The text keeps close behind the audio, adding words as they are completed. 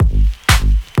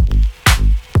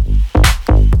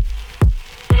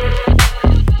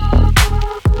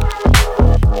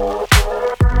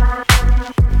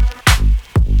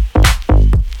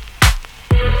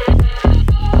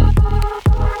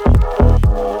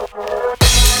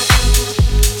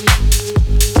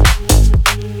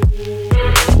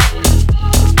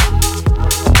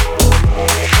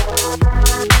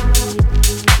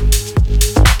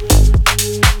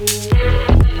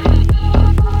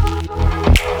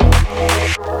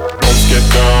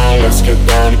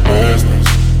down to business.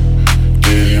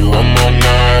 Give you one more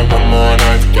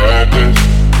night to get this.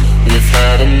 We've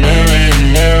had a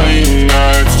million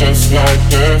nights just like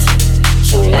this.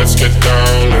 So let's get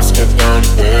down to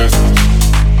business.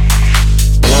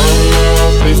 No,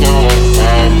 please don't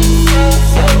come.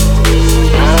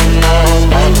 I'm not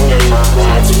let my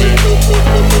heart speak.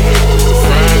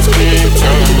 Friends keep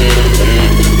telling me to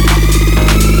leave.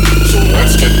 So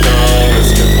let's get down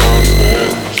to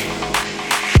business.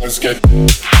 Let's get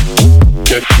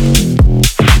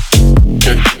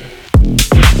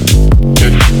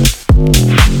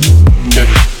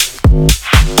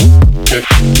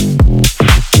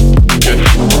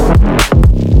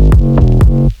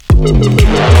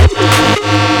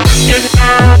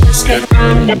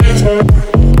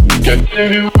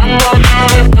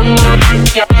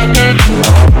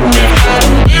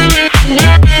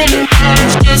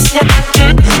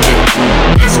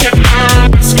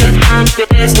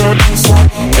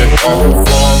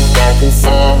back and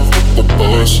forth with the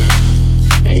bullshit.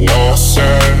 And all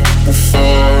said before,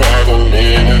 I don't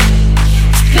mean it.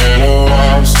 It's been a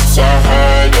while since I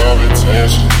had your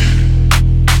attention.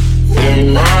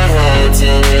 It might hurt to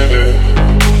admit it.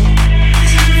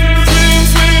 Things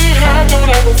we had don't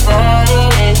ever follow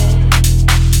it.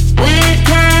 We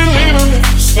can't leave them if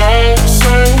we stay the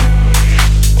same.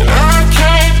 And I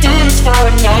can't do this for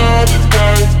another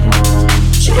day.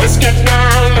 So let's get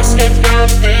down to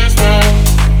business.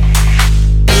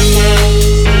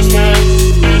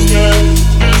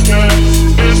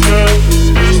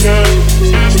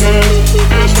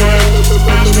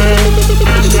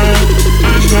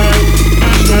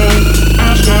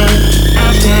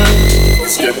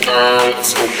 Let's get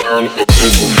down to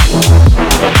business.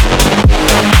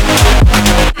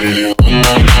 Baby, one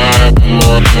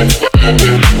more night,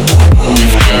 forever.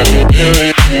 We've had a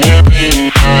million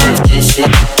nights just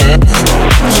like